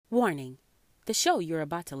Warning, the show you're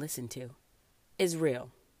about to listen to is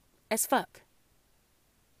real as fuck.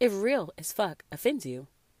 If real as fuck offends you,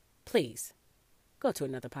 please go to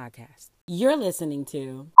another podcast. You're listening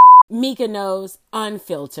to Mika Knows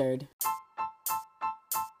Unfiltered.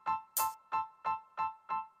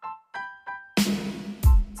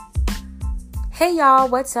 Hey y'all,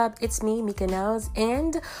 what's up? It's me, Mika Knows,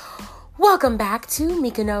 and welcome back to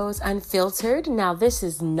Mika Knows Unfiltered. Now, this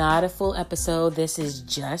is not a full episode. This is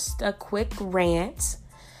just a quick rant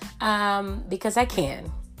because I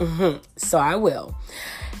can. So I will.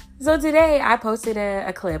 So today I posted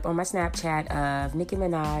a clip on my Snapchat of Nicki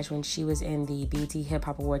Minaj when she was in the BET Hip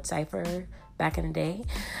Hop Awards Cypher back in the day.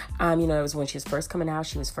 It was when she was first coming out.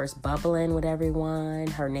 She was first bubbling with everyone.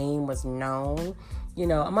 Her name was known,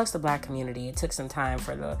 amongst the Black community. It took some time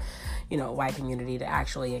for the, white community to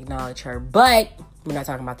actually acknowledge her. But we're not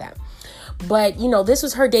talking about that. But, this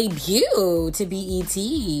was her debut to BET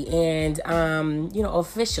and,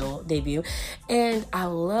 official debut. And I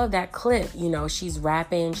love that clip. She's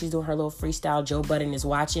rapping. She's doing her little freestyle. Joe Budden is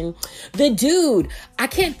watching. The dude, I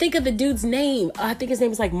can't think of the dude's name. I think his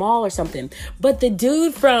name is like Maul or something. But the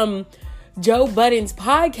dude from Joe Budden's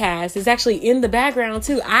podcast is actually in the background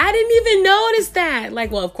too. I didn't even notice that.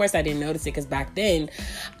 Of course I didn't notice it because back then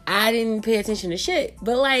I didn't pay attention to shit.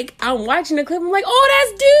 But I'm watching the clip. I'm like,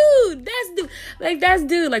 oh, that's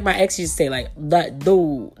dude. Like my ex used to say, that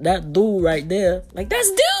dude right there.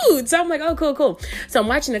 That's dude. So I'm like, oh, cool. So I'm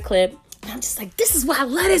watching the clip. And I'm just like, this is why I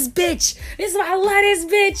love this bitch.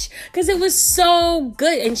 Because it was so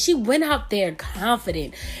good. And she went out there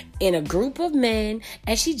confident in a group of men.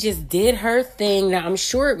 And she just did her thing. Now, I'm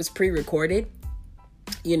sure it was pre-recorded.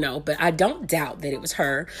 But I don't doubt that it was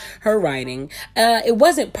her writing. It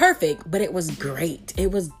wasn't perfect, but it was great.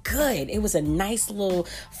 It was good. It was a nice little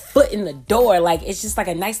foot in the door. It's just like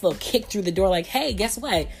a nice little kick through the door. Hey, guess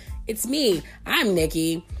what? It's me. I'm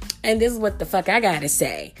Nicki. And this is what the fuck I gotta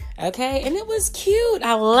say. Okay? And it was cute.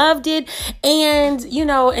 I loved it. And,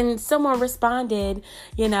 and someone responded,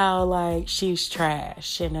 she's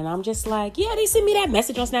trash. And then I'm just like, yeah, they sent me that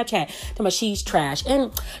message on Snapchat. Talking about she's trash.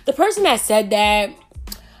 And the person that said that,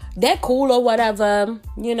 they're cool or whatever.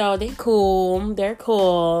 They're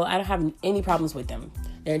cool. I don't have any problems with them.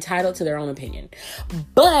 They're entitled to their own opinion.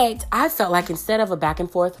 But I felt like instead of a back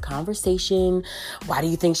and forth conversation, why do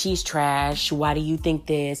you think she's trash? Why do you think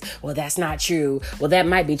this? Well, that's not true. Well, that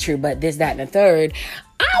might be true, but this, that, and the third.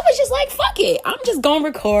 I was just like, fuck it. I'm just going to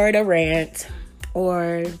record a rant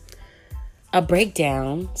or a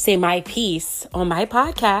breakdown, say my piece on my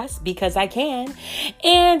podcast because I can.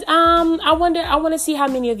 And I want to see how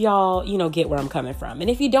many of y'all, get where I'm coming from.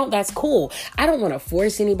 And if you don't, that's cool. I don't want to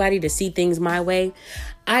force anybody to see things my way.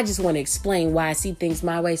 I just want to explain why I see things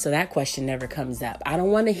my way so that question never comes up. I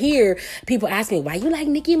don't want to hear people ask me, why you like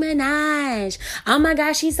Nicki Minaj? Oh my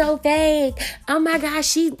gosh, she's so fake. Oh my gosh,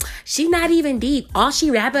 she not even deep. All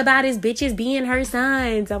she rap about is bitches being her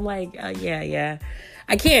sons. I'm like, yeah.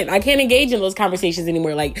 I can't engage in those conversations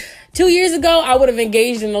anymore. 2 years ago, I would have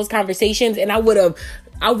engaged in those conversations and I would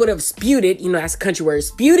have spewed it, that's a country word,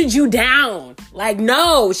 spewed you down.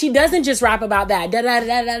 No, she doesn't just rap about that.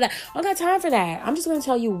 I don't got time for that. I'm just going to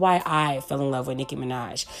tell you why I fell in love with Nicki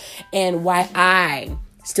Minaj and why I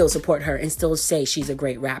still support her and still say she's a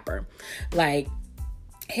great rapper.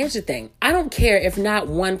 Here's the thing. I don't care if not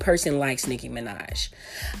one person likes Nicki Minaj.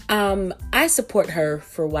 I support her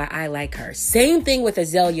for why I like her. Same thing with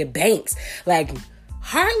Azealia Banks.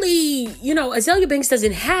 Hardly, Azealia Banks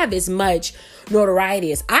doesn't have as much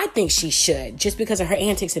notoriety as I think she should just because of her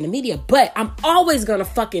antics in the media. But I'm always going to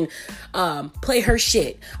fucking play her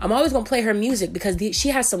shit. I'm always going to play her music because she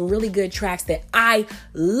has some really good tracks that I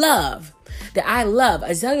love.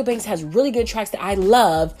 Azealia Banks has really good tracks that I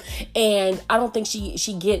love, and I don't think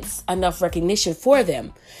she gets enough recognition for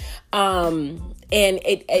them. And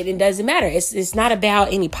it doesn't matter. It's not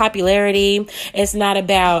about any popularity. It's not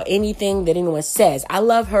about anything that anyone says. I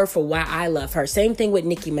love her for why I love her. Same thing with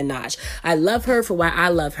Nicki Minaj. I love her for why I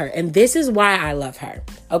love her. And this is why I love her.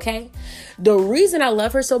 Okay? The reason I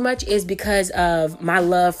love her so much is because of my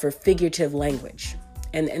love for figurative language.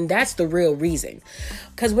 And that's the real reason.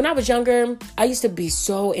 Because when I was younger, I used to be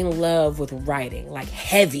so in love with writing.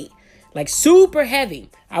 Heavy. Super heavy.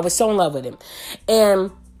 I was so in love with him.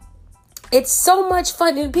 And it's so much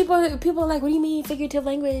fun. And people are like, what do you mean figurative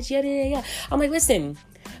language? Yeah. I'm like, listen,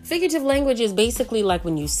 figurative language is basically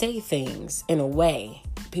when you say things in a way,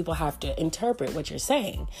 people have to interpret what you're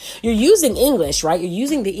saying. You're using English, right? You're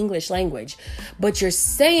using the English language, but you're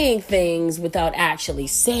saying things without actually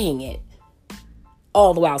saying it,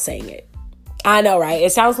 all the while saying it. I know, right?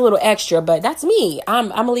 It sounds a little extra, but that's me.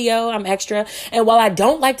 I'm a Leo. I'm extra. And while I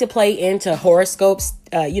don't like to play into horoscopes,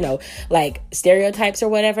 like stereotypes or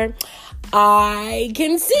whatever, I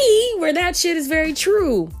can see where that shit is very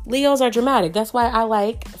true. Leos are dramatic. That's why I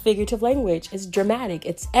like figurative language. It's dramatic.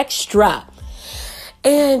 It's extra.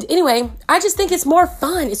 And anyway, I just think it's more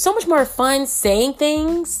fun. It's so much more fun saying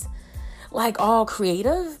things like all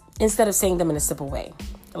creative instead of saying them in a simple way.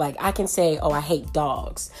 Like I can say, oh, I hate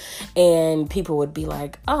dogs. And people would be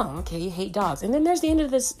like, oh, okay, you hate dogs. And then there's the end of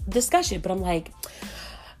this discussion. But I'm like,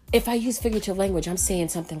 if I use figurative language, I'm saying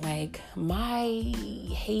something like, my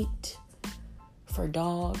hate for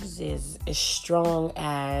dogs is as strong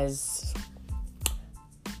as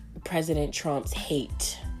President Trump's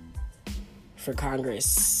hate for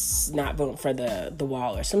Congress not voting for the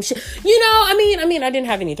wall or some shit. I mean, I didn't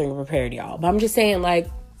have anything prepared, y'all. But I'm just saying, like,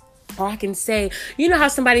 or I can say, you know how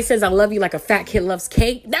somebody says, I love you like a fat kid loves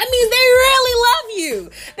cake? That means they really love you.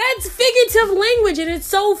 That's figurative language, and it's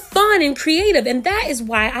so fun and creative. And that is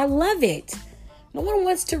why I love it. No one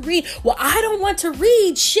wants to read. Well, I don't want to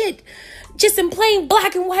read shit just in plain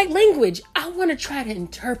black and white language. I want to try to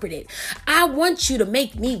interpret it. I want you to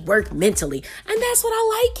make me work mentally. And that's what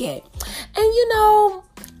I like it. And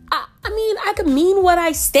I could mean what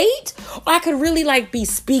I state, or I could really be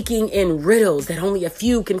speaking in riddles that only a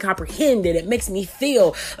few can comprehend, and it makes me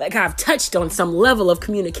feel like I've touched on some level of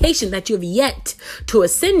communication that you have yet to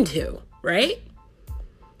ascend to, right?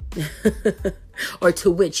 Or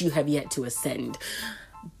to which you have yet to ascend.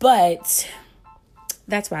 But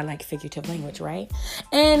that's why I like figurative language, right?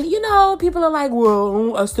 And, people are like,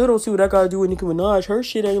 well, I still don't see what I gotta do with Nicki Minaj. Her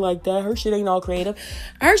shit ain't like that. Her shit ain't all creative.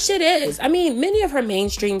 Her shit is. I mean, many of her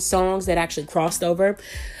mainstream songs that actually crossed over,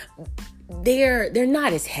 they're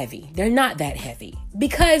not as heavy. They're not that heavy.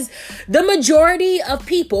 Because the majority of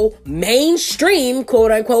people, mainstream,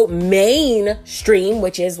 quote unquote, mainstream,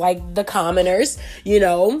 which is like the commoners,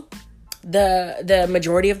 the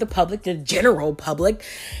majority of the public, the general public,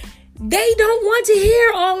 they don't want to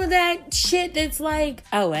hear all of that shit that's like,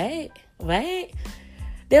 oh, wait.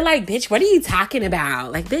 They're like, bitch, what are you talking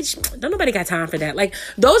about? Like, bitch, don't nobody got time for that. Like,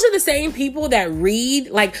 those are the same people that read,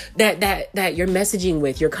 like, that you're messaging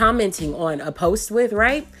with, you're commenting on a post with,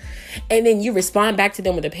 right? And then you respond back to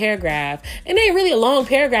them with a paragraph. And it ain't really a long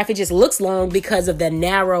paragraph. It just looks long because of the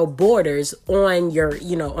narrow borders on your,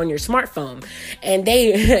 on your smartphone. And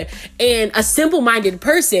and a simple-minded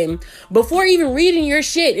person, before even reading your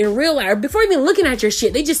shit in real life, before even looking at your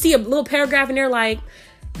shit, they just see a little paragraph and they're like,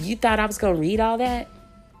 you thought I was going to read all that?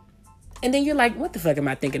 And then you're like, what the fuck am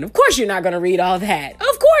I thinking? Of course you're not going to read all that.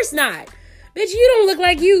 Of course not. Bitch, you don't look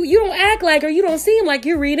like you don't act like, or you don't seem like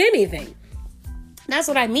you read anything. That's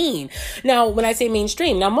what I mean. Now, when I say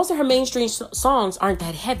mainstream, now most of her mainstream songs aren't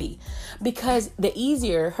that heavy because her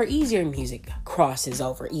easier music crosses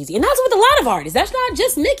over easy. And that's with a lot of artists. That's not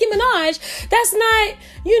just Nicki Minaj. That's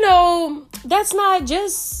not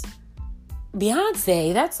just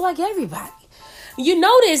Beyonce. That's like everybody. You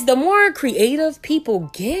notice the more creative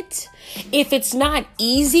people get, if it's not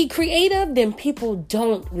easy creative, then people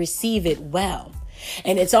don't receive it well.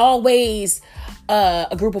 And it's always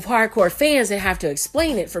a group of hardcore fans that have to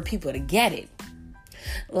explain it for people to get it.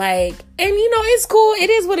 Like, and it's cool. It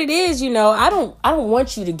is what it is. I don't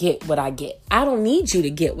want you to get what I get. I don't need you to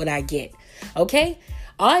get what I get. Okay?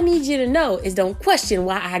 All I need you to know is don't question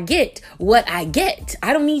why I get what I get.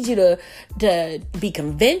 I don't need you to be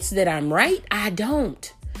convinced that I'm right. I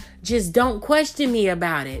don't. Just don't question me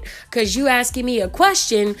about it. Because you asking me a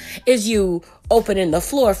question is you opening the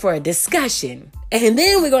floor for a discussion. And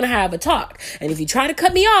then we're going to have a talk. And if you try to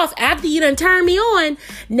cut me off after you done turn me on,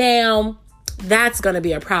 now that's going to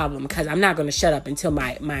be a problem. Because I'm not going to shut up until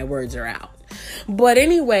my words are out. But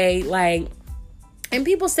anyway, and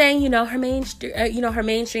people saying, her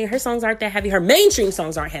mainstream, her songs aren't that heavy. Her mainstream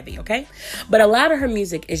songs aren't heavy, okay? But a lot of her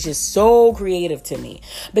music is just so creative to me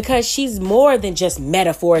because she's more than just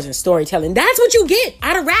metaphors and storytelling. That's what you get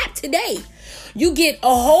out of rap today. You get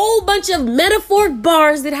a whole bunch of metaphoric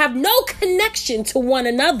bars that have no connection to one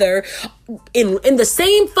another in the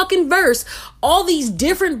same fucking verse. All these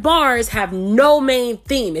different bars have no main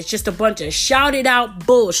theme. It's just a bunch of shouted out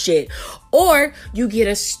bullshit. Or you get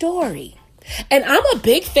a story. And I'm a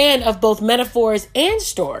big fan of both metaphors and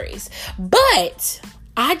stories, but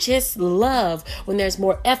I just love when there's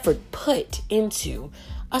more effort put into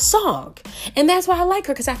a song. And that's why I like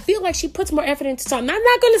her, because I feel like she puts more effort into songs. I'm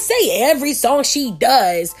not going to say every song she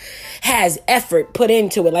does has effort put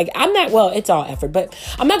into it. It's all effort, but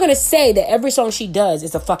I'm not going to say that every song she does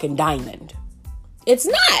is a fucking diamond. It's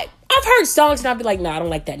not. I've heard songs and I'll be like, no, I don't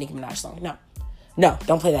like that Nicki Minaj song. No. No,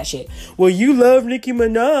 don't play that shit. Well, you love Nicki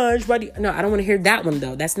Minaj. Why do you... No, I don't want to hear that one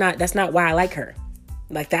though. That's not why I like her.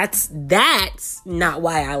 Like that's not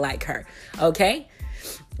why I like her. Okay?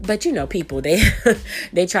 But you know, people, they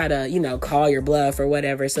try to, you know, call your bluff or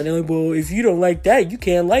whatever. So they're like, well, if you don't like that, you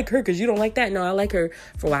can't like her because you don't like that. No, I like her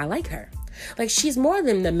for why I like her. Like, she's more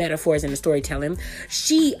than the metaphors and the storytelling.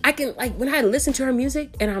 I can, like, when I listen to her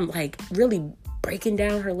music and I'm like really breaking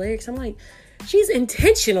down her lyrics, I'm like, she's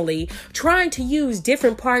intentionally trying to use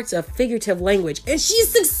different parts of figurative language, and she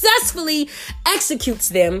successfully executes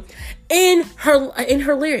them in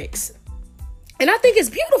her lyrics. And I think it's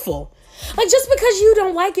beautiful. Like, just because you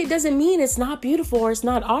don't like it doesn't mean it's not beautiful or it's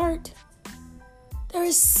not art. There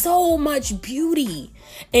is so much beauty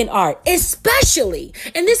in art, especially,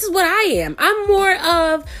 and this is what I am. I'm more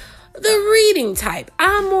of the reading type.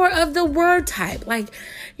 I'm more of the word type. Like,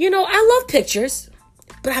 you know, I love pictures,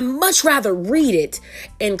 but I much rather read it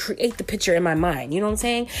and create the picture in my mind. You know what I'm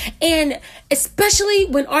saying? And especially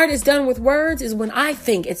when art is done with words is when I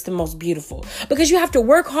think it's the most beautiful, because you have to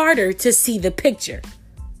work harder to see the picture.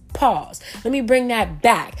 Pause. Let me bring that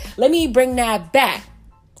back.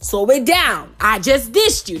 Slow it down. I just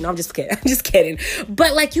dissed you. No, I'm just kidding.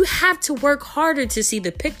 But like, you have to work harder to see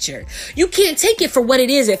the picture. You can't take it for what it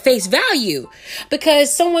is at face value,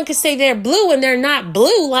 because someone could say they're blue and they're not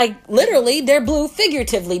blue. Like, literally, they're blue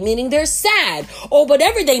figuratively, meaning they're sad or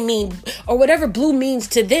whatever they mean, or whatever blue means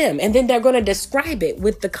to them. And then they're going to describe it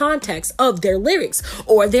with the context of their lyrics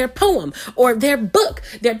or their poem or their book,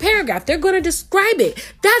 their paragraph. They're going to describe it.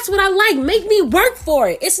 That's what I like. Make me work for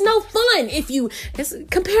it. It's no fun if you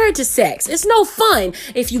compare it to sex. It's no fun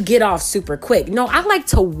if you get off super quick. No, I like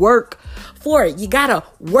to work for it. You gotta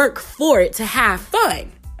work for it to have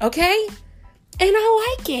fun. Okay? And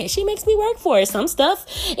I like it. She makes me work for it. Some stuff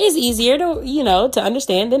is easier to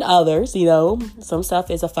understand than others. You know, some stuff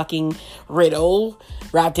is a fucking riddle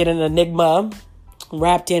wrapped in an enigma,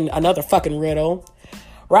 wrapped in another fucking riddle,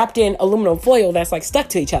 wrapped in aluminum foil that's like stuck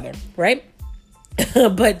to each other, right?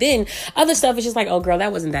 But then other stuff is just like, oh girl,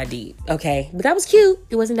 that wasn't that deep. Okay. But that was cute.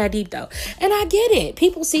 It wasn't that deep though. And I get it.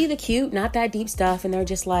 People see the cute, not that deep stuff, and they're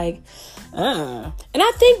just like, And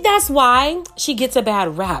I think that's why she gets a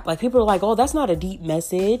bad rap. Like, people are like, oh, that's not a deep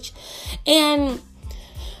message. And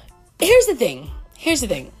here's the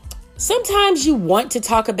thing. Sometimes you want to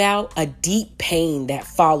talk about a deep pain that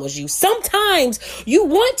follows you. Sometimes you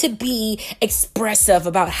want to be expressive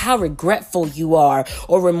about how regretful you are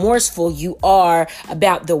or remorseful you are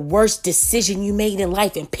about the worst decision you made in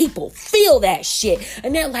life. And people feel that shit.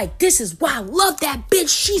 And they're like, this is why I love that bitch.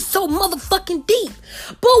 She's so motherfucking deep.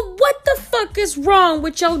 But what the fuck is wrong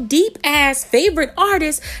with your deep ass favorite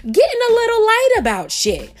artist getting a little light about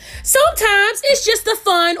shit? Sometimes it's just a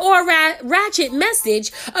fun or ratchet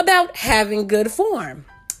message about having good form.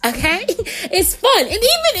 Okay? It's fun. And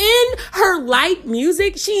even in her light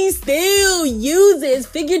music, she still uses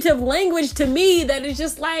figurative language to me that is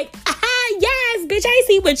just like, yes, bitch, I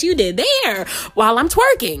see what you did there while I'm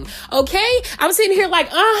twerking. Okay? I'm sitting here like,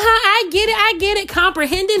 I get it,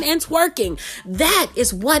 comprehending and twerking. That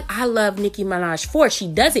is what I love Nicki Minaj for. She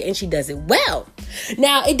does it, and she does it well.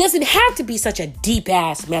 Now, it doesn't have to be such a deep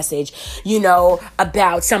ass message,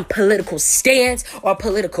 about some political stance or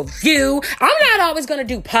political view. I'm not always going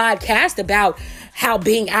to do podcasts about how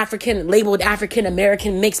being labeled African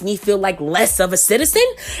American makes me feel like less of a citizen.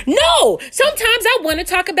 No, sometimes I want to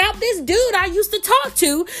talk about this dude I used to talk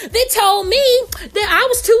to that told me that I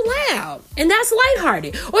was too loud, and that's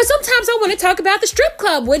lighthearted. Or sometimes I want to talk about the strip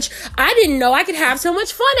club, which I didn't know I could have so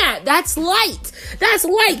much fun at. That's light.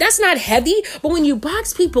 That's not heavy. But when you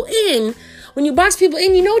box people in, you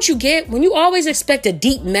know what you get? When you always expect a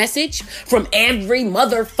deep message from every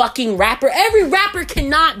motherfucking rapper. Every rapper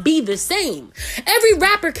cannot be the same.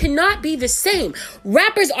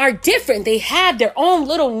 Rappers are different. They have their own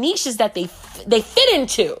little niches that they fit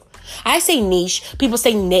into. I say niche. People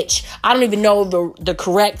say niche. I don't even know the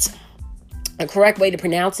correct way to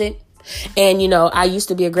pronounce it. And, I used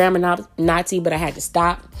to be a grammar Nazi, but I had to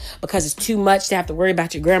stop because it's too much to have to worry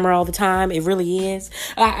about your grammar all the time. It really is.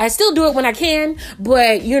 I still do it when I can,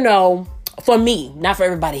 but, for me, not for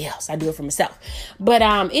everybody else. I do it for myself. But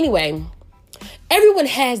anyway, everyone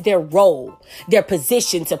has their role, their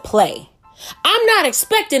position to play. I'm not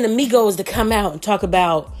expecting Amigos to come out and talk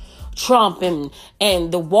about Trump and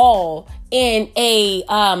the wall in a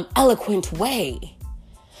eloquent way.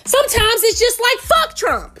 Sometimes it's just like, fuck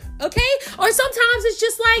Trump. Okay? Or sometimes it's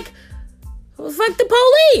just like, fuck the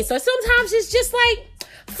police. Or sometimes it's just like,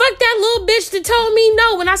 fuck that little bitch that told me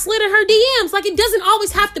no when I slid in her DMs. Like, it doesn't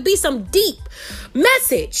always have to be some deep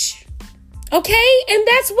message. Okay. And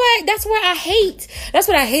that's what I hate. That's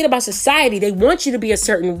what I hate about society. They want you to be a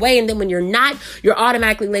certain way. And then when you're not, you're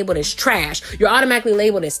automatically labeled as trash. You're automatically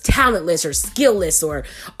labeled as talentless or skillless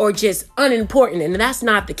or just unimportant. And that's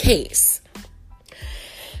not the case.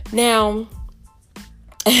 Now,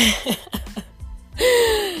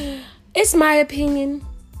 it's my opinion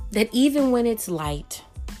that even when it's light,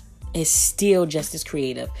 it's still just as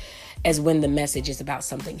creative as when the message is about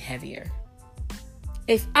something heavier.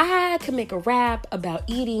 If I could make a rap about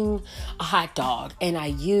eating a hot dog and I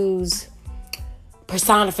use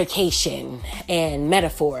personification and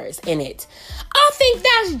metaphors in it, I think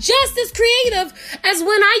that's just as creative as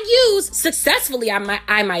when I use, successfully I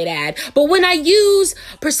might add, but when I use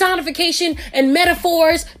personification and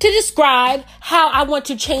metaphors to describe how I want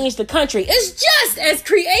to change the country. It's just as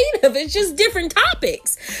creative. It's just different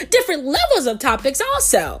topics, different levels of topics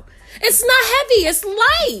also. It's not heavy. It's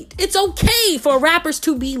light. It's okay for rappers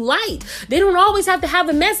to be light. They don't always have to have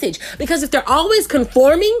a message, because if they're always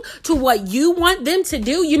conforming to what you want them to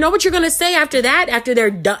do, you know what you're going to say after that?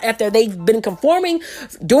 After they've been conforming,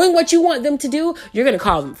 doing what you want them to do, you're going to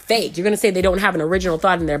call them fake. You're going to say they don't have an original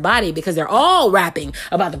thought in their body, because they're all rapping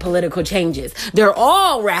about the political changes. They're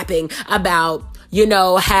all rapping about,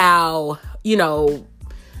 how,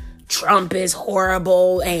 Trump is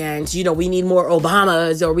horrible and, we need more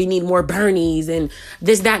Obamas or we need more Bernies and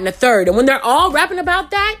this, that, and the third. And when they're all rapping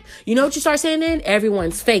about that, you know what you start saying then?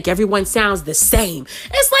 Everyone's fake. Everyone sounds the same.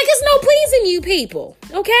 It's like it's no pleasing you people.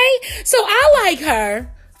 Okay? So I like her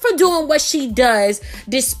for doing what she does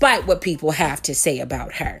despite what people have to say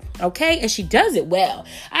about her. Okay? And she does it well.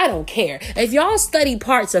 I don't care. If y'all study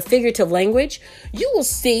parts of figurative language, you will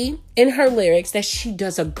see in her lyrics that she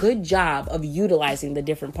does a good job of utilizing the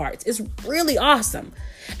different parts. It's really awesome.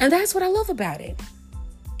 And that's what I love about it.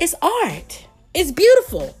 It's art. It's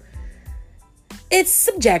beautiful. It's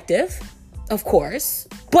subjective, of course,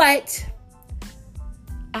 but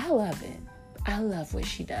I love it. I love what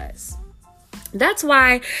she does. That's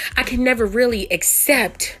why I can never really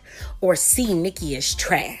accept or see Nicki as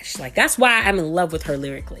trash. Like, that's why I'm in love with her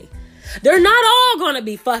lyrically. They're not all going to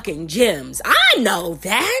be fucking gems. I know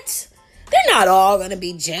that. They're not all going to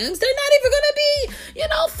be gems. They're not even going to be,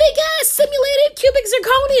 fake ass simulated cubic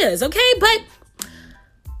zirconias. Okay. But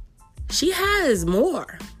she has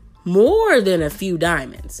more than a few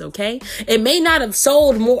diamonds. Okay. It may not have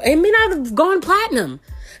sold more. It may not have gone platinum.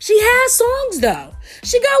 She has songs, though.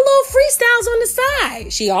 She got little freestyles on the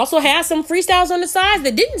side. She also has some freestyles on the side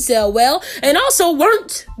that didn't sell well and also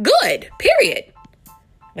weren't good, period.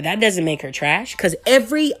 But that doesn't make her trash, because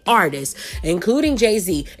every artist, including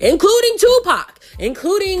Jay-Z, including Tupac,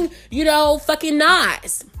 including, fucking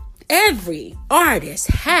Nas, every artist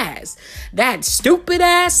has that stupid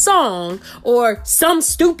ass song or some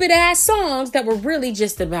stupid ass songs that were really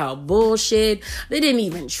just about bullshit. They didn't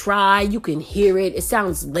even try. You can hear it. It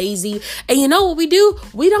sounds lazy. And you know what we do?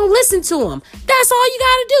 We don't listen to them. That's all you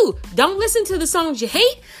gotta do. Don't listen to the songs you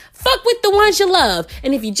hate. Fuck with the ones you love.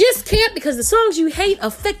 And if you just can't because the songs you hate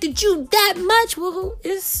affected you that much, well,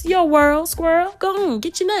 it's your world, squirrel. Go on,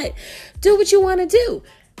 get your nut. Do what you want to do.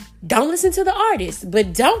 Don't listen to the artist,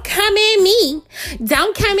 but don't come at me.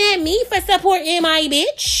 Don't come at me for supporting my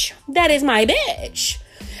bitch. That is my bitch.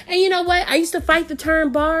 And you know what? I used to fight the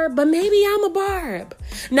term barb, but maybe I'm a barb.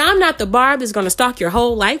 Now, I'm not the barb that's going to stalk your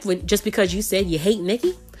whole life just because you said you hate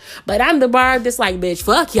Nicki. But I'm the barb that's like, bitch,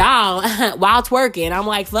 fuck y'all while twerking. I'm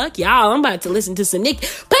like, fuck y'all. I'm about to listen to some Nicki.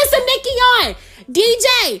 Put some Nicki on.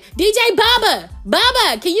 DJ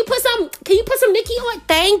Baba, can you put some Nicki on?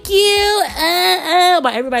 Thank you.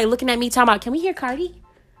 But everybody looking at me talking about, can we hear Cardi?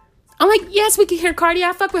 I'm like, yes, we can hear Cardi.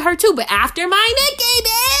 I fuck with her too, but after my Nicki,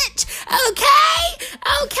 bitch.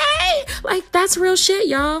 Okay. Like, that's real shit,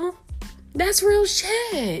 y'all. That's real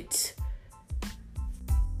shit.